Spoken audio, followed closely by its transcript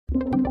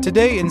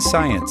Today in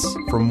Science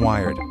from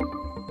Wired.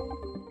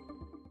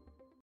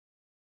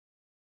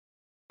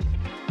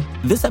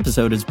 This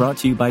episode is brought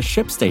to you by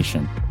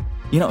ShipStation.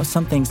 You know,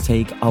 some things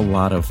take a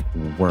lot of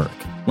work,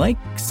 like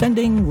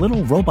sending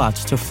little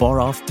robots to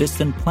far-off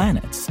distant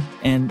planets.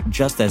 And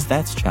just as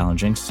that's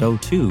challenging, so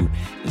too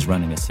is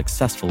running a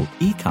successful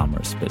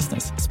e-commerce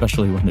business,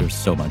 especially when there's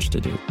so much to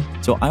do.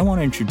 So I want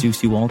to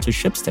introduce you all to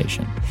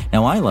ShipStation.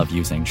 Now, I love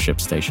using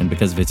ShipStation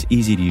because of its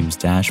easy-to-use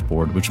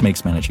dashboard, which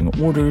makes managing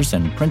orders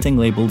and printing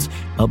labels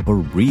a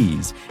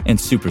breeze and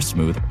super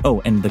smooth.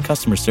 Oh, and the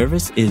customer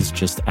service is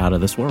just out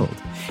of this world.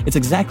 It's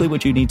exactly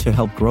what you need to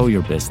help grow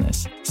your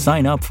business.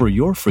 Sign up for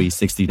your free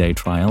 60-day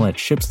trial at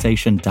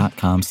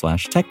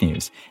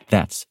shipstation.com/technews.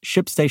 That's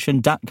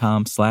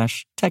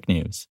shipstation.com/technews.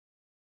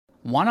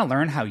 Want to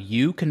learn how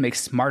you can make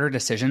smarter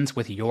decisions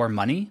with your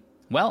money?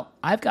 Well,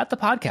 I've got the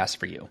podcast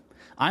for you.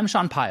 I'm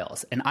Sean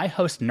Piles, and I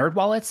host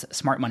NerdWallet's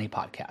Smart Money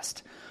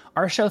Podcast.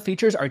 Our show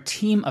features our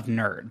team of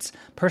nerds,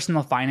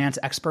 personal finance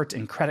experts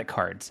in credit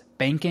cards,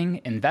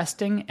 banking,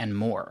 investing, and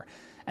more.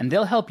 And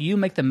they'll help you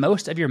make the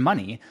most of your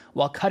money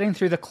while cutting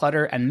through the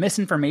clutter and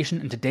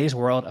misinformation in today's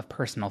world of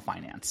personal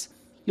finance.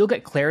 You'll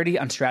get clarity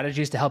on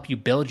strategies to help you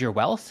build your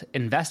wealth,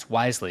 invest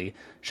wisely,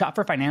 shop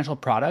for financial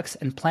products,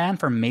 and plan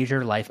for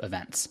major life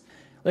events.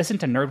 Listen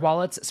to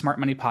NerdWallet's Smart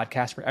Money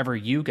Podcast wherever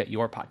you get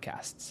your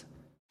podcasts.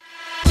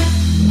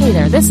 Hey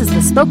there, this is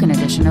the spoken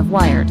edition of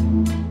Wired.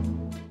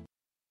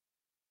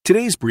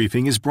 Today's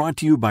briefing is brought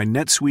to you by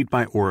NetSuite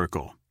by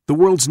Oracle, the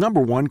world's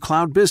 #1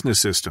 cloud business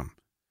system.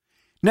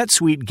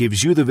 NetSuite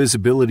gives you the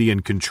visibility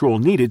and control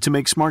needed to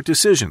make smart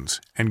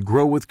decisions and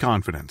grow with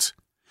confidence.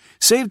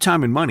 Save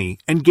time and money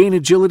and gain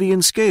agility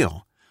and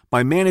scale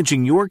by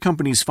managing your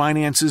company's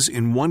finances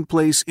in one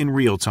place in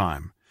real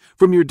time,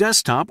 from your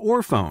desktop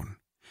or phone.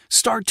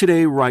 Start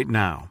today right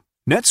now.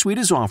 NetSuite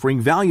is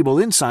offering valuable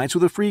insights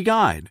with a free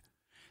guide.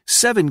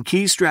 7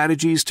 key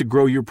strategies to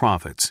grow your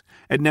profits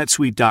at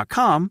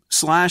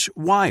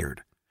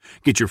netsuite.com/wired.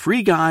 Get your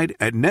free guide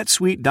at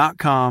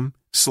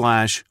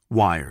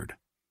netsuite.com/wired.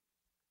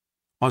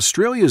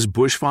 Australia's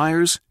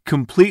bushfires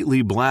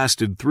completely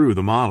blasted through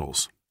the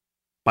models.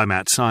 By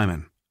Matt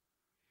Simon.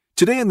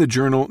 Today in the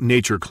journal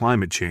Nature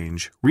Climate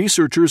Change,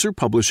 researchers are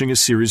publishing a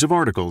series of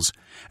articles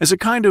as a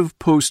kind of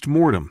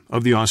postmortem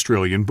of the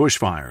Australian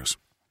bushfires.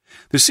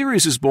 The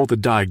series is both a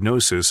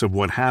diagnosis of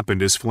what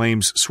happened as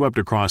flames swept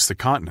across the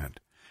continent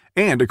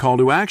and a call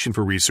to action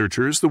for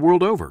researchers the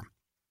world over.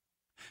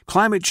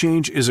 Climate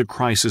change is a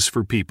crisis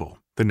for people,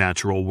 the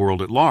natural world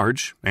at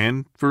large,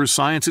 and for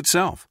science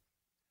itself.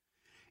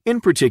 In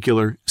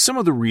particular, some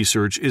of the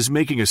research is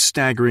making a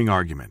staggering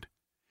argument.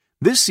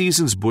 This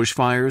season's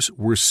bushfires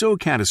were so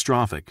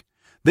catastrophic,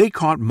 they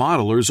caught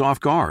modelers off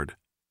guard.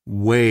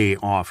 Way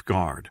off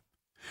guard.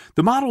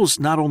 The models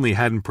not only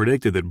hadn't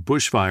predicted that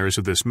bushfires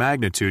of this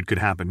magnitude could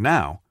happen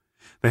now,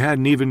 they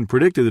hadn't even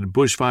predicted that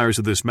bushfires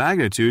of this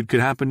magnitude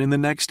could happen in the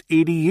next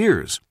 80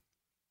 years.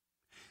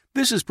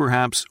 This is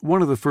perhaps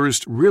one of the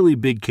first really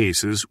big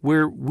cases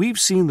where we've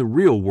seen the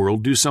real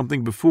world do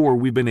something before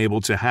we've been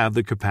able to have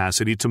the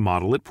capacity to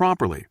model it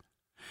properly,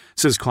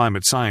 says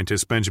climate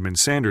scientist Benjamin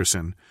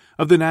Sanderson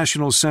of the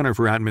National Center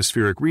for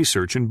Atmospheric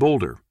Research in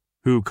Boulder,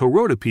 who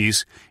co-wrote a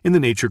piece in the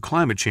Nature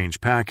Climate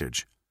Change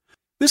package.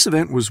 This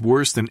event was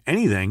worse than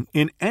anything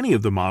in any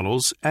of the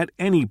models at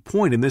any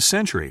point in this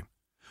century.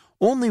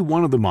 Only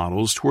one of the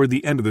models toward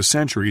the end of the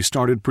century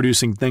started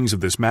producing things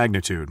of this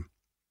magnitude.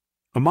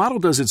 A model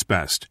does its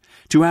best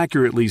to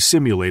accurately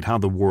simulate how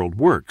the world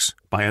works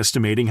by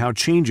estimating how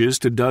changes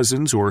to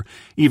dozens or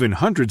even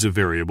hundreds of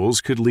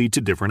variables could lead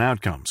to different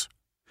outcomes.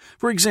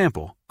 For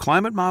example,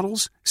 climate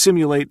models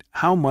simulate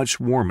how much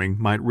warming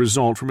might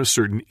result from a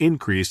certain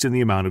increase in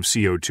the amount of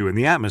CO2 in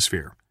the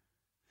atmosphere.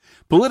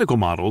 Political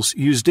models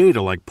use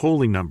data like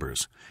polling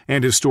numbers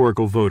and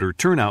historical voter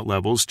turnout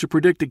levels to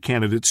predict a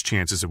candidate's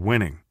chances of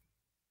winning.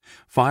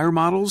 Fire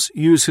models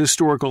use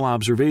historical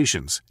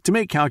observations to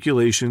make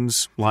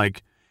calculations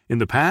like, in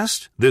the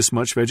past, this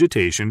much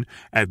vegetation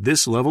at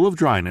this level of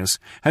dryness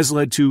has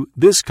led to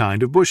this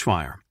kind of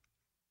bushfire.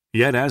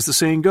 Yet, as the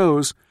saying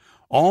goes,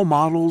 all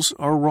models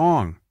are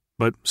wrong,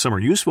 but some are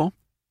useful.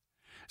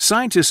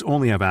 Scientists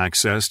only have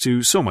access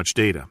to so much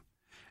data,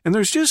 and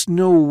there's just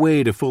no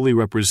way to fully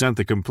represent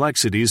the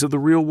complexities of the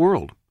real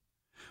world.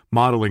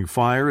 Modeling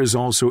fire is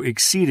also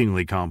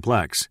exceedingly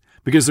complex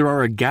because there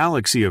are a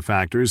galaxy of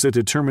factors that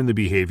determine the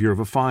behavior of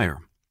a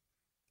fire.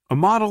 A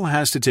model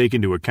has to take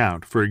into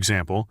account, for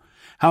example,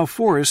 how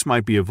forests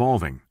might be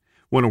evolving,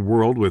 when a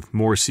world with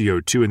more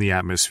CO2 in the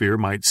atmosphere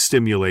might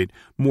stimulate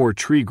more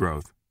tree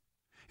growth.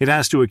 It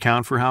has to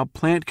account for how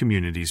plant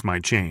communities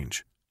might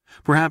change.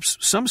 Perhaps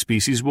some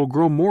species will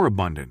grow more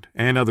abundant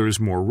and others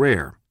more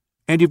rare.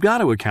 And you've got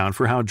to account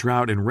for how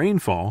drought and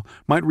rainfall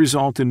might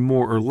result in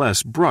more or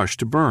less brush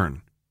to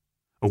burn.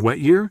 A wet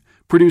year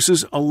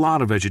produces a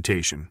lot of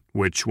vegetation,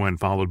 which, when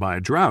followed by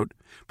a drought,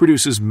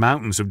 produces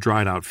mountains of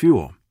dried-out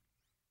fuel.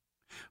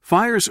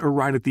 Fires are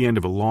right at the end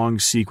of a long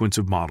sequence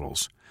of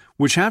models,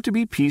 which have to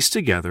be pieced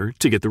together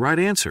to get the right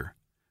answer,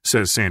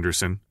 says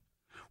Sanderson.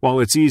 While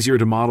it's easier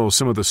to model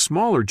some of the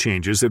smaller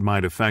changes that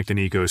might affect an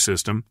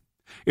ecosystem,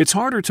 it's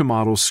harder to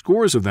model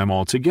scores of them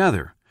all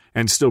together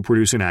and still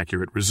produce an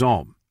accurate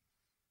result.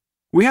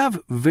 We have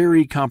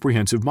very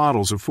comprehensive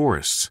models of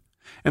forests,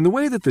 and the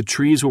way that the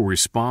trees will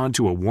respond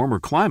to a warmer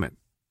climate,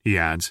 he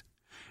adds,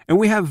 and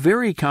we have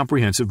very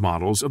comprehensive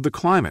models of the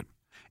climate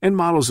and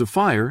models of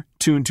fire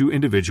tuned to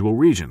individual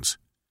regions.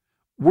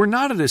 We're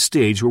not at a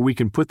stage where we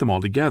can put them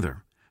all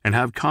together and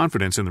have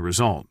confidence in the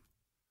result.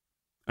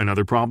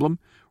 Another problem,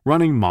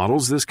 running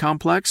models this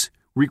complex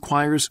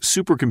requires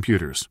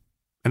supercomputers,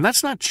 and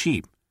that's not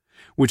cheap,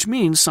 which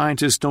means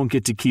scientists don't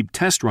get to keep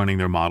test running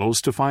their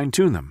models to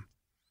fine-tune them.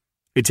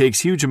 It takes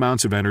huge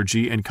amounts of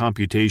energy and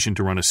computation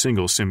to run a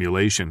single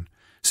simulation,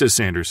 says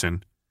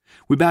Sanderson.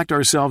 We backed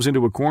ourselves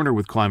into a corner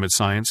with climate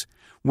science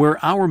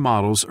where our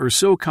models are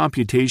so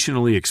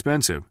computationally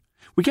expensive,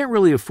 we can't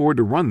really afford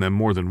to run them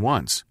more than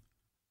once.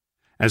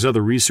 As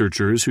other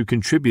researchers who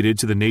contributed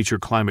to the Nature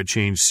Climate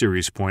Change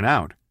series point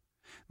out,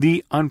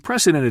 the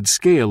unprecedented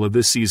scale of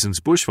this season's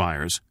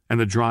bushfires and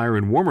the drier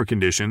and warmer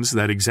conditions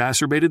that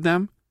exacerbated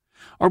them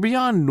are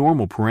beyond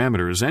normal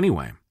parameters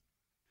anyway.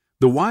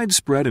 The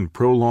widespread and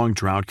prolonged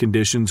drought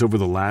conditions over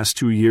the last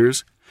 2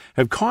 years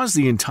have caused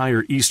the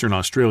entire eastern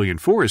Australian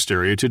forest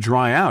area to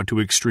dry out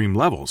to extreme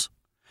levels,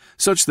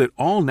 such that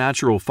all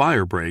natural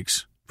fire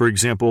breaks, for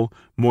example,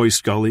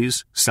 moist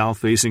gullies,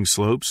 south-facing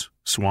slopes,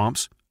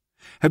 swamps,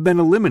 have been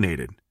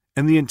eliminated,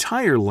 and the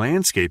entire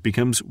landscape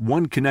becomes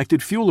one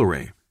connected fuel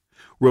array,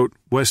 wrote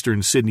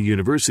Western Sydney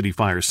University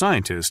fire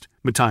scientist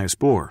Matthias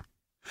Bohr,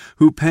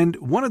 who penned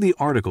one of the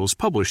articles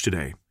published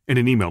today in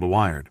an email to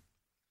Wired.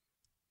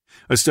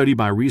 A study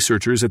by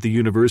researchers at the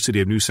University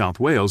of New South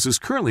Wales is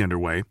currently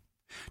underway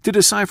to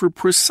decipher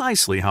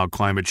precisely how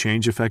climate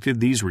change affected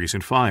these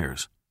recent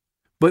fires.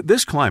 But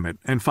this climate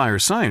and fire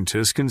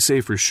scientists can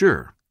say for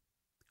sure,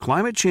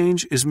 climate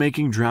change is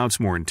making droughts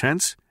more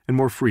intense and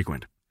more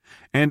frequent,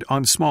 and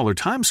on smaller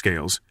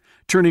timescales,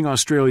 turning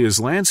Australia's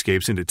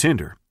landscapes into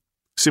tinder.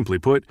 Simply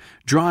put,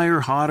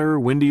 drier, hotter,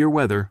 windier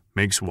weather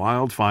makes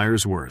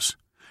wildfires worse,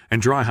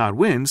 and dry, hot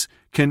winds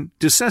can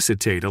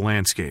desiccatate a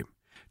landscape,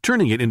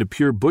 turning it into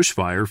pure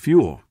bushfire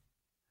fuel.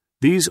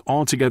 These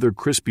altogether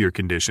crispier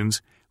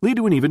conditions lead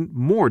to an even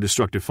more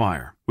destructive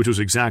fire, which was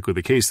exactly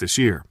the case this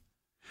year.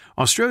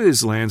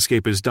 Australia's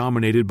landscape is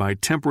dominated by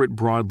temperate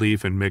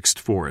broadleaf and mixed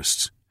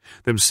forests,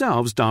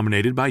 themselves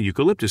dominated by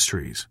eucalyptus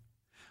trees.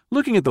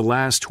 Looking at the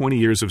last 20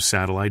 years of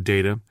satellite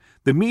data,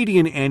 the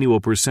median annual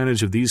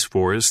percentage of these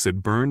forests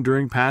that burned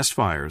during past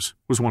fires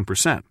was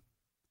 1%.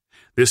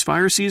 This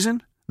fire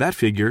season, that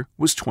figure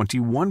was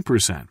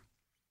 21%.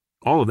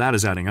 All of that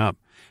is adding up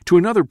to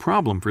another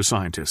problem for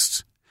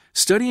scientists.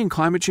 Studying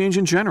climate change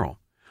in general,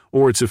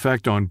 or its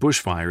effect on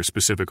bushfires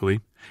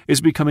specifically,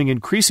 is becoming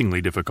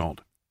increasingly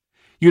difficult.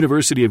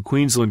 University of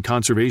Queensland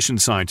conservation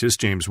scientist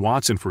James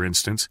Watson, for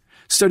instance,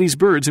 studies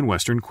birds in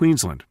Western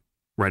Queensland.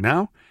 Right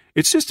now,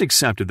 it's just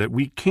accepted that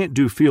we can't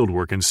do field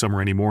work in summer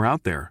anymore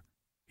out there.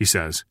 He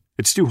says,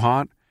 it's too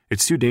hot,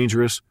 it's too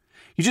dangerous,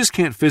 you just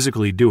can't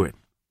physically do it.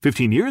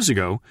 15 years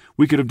ago,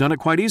 we could have done it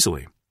quite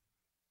easily.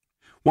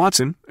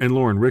 Watson and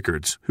Lauren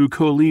Rickards, who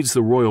co-leads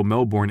the Royal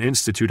Melbourne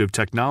Institute of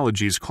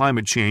Technology's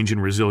Climate Change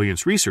and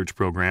Resilience Research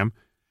Program,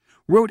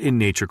 wrote in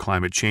Nature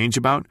Climate Change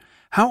about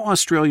how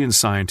Australian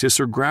scientists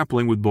are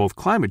grappling with both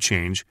climate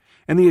change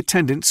and the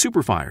attendant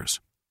superfires.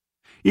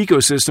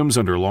 Ecosystems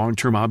under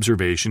long-term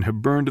observation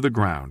have burned to the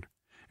ground,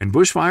 and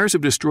bushfires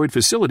have destroyed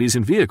facilities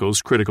and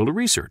vehicles critical to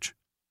research.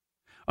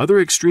 Other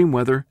extreme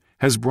weather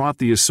has brought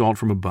the assault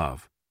from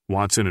above,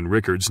 Watson and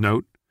Rickards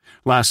note.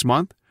 Last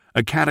month,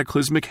 a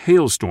cataclysmic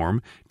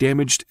hailstorm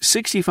damaged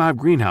 65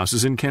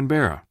 greenhouses in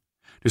Canberra,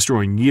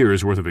 destroying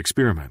years' worth of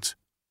experiments.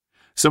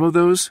 Some of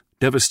those,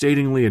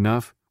 devastatingly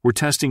enough, were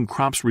testing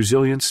crops'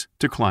 resilience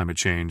to climate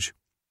change.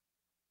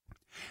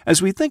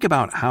 As we think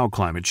about how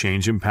climate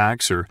change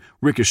impacts are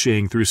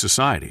ricocheting through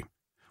society,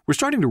 we're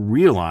starting to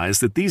realize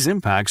that these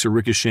impacts are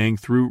ricocheting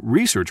through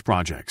research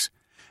projects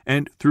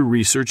and through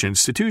research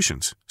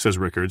institutions, says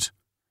Rickards.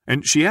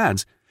 And she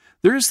adds,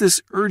 there is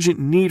this urgent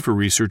need for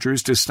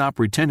researchers to stop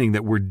pretending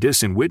that we're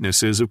distant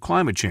witnesses of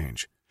climate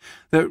change,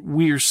 that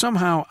we are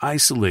somehow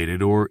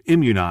isolated or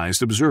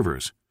immunized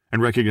observers,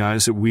 and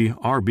recognize that we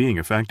are being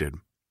affected.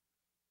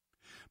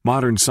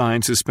 Modern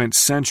science has spent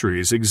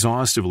centuries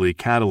exhaustively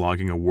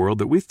cataloging a world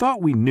that we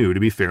thought we knew to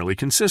be fairly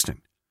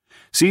consistent.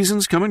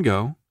 Seasons come and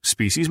go,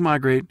 species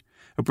migrate,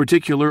 a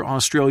particular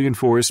Australian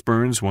forest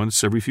burns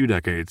once every few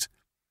decades.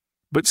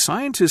 But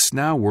scientists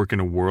now work in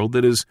a world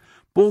that is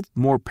both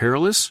more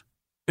perilous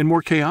and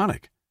more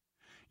chaotic.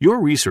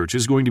 Your research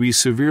is going to be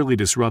severely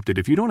disrupted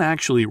if you don't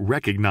actually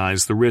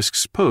recognize the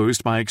risks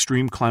posed by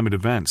extreme climate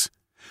events,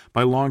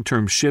 by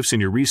long-term shifts in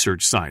your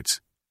research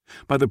sites,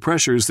 by the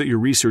pressures that your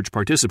research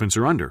participants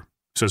are under,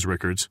 says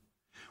Rickards.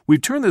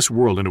 We've turned this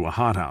world into a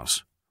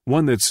hothouse,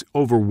 one that's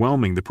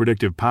overwhelming the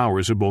predictive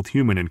powers of both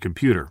human and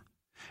computer,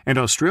 and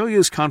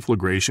Australia's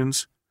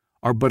conflagrations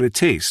are but a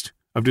taste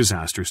of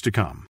disasters to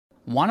come.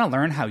 Want to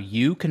learn how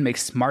you can make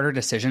smarter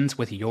decisions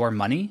with your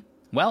money?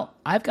 Well,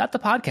 I've got the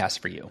podcast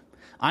for you.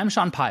 I'm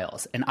Sean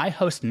Piles, and I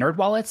host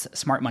NerdWallet's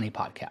Smart Money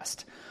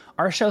Podcast.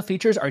 Our show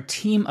features our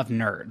team of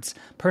nerds,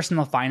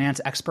 personal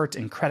finance experts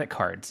in credit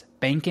cards,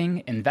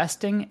 banking,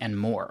 investing, and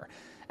more.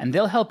 And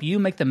they'll help you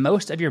make the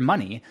most of your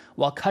money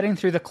while cutting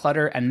through the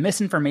clutter and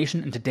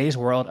misinformation in today's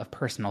world of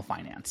personal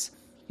finance.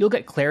 You'll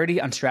get clarity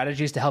on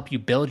strategies to help you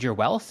build your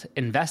wealth,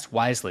 invest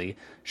wisely,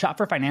 shop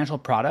for financial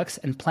products,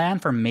 and plan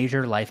for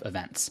major life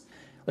events.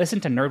 Listen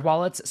to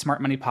NerdWallet's Smart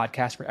Money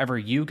Podcast wherever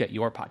you get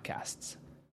your podcasts.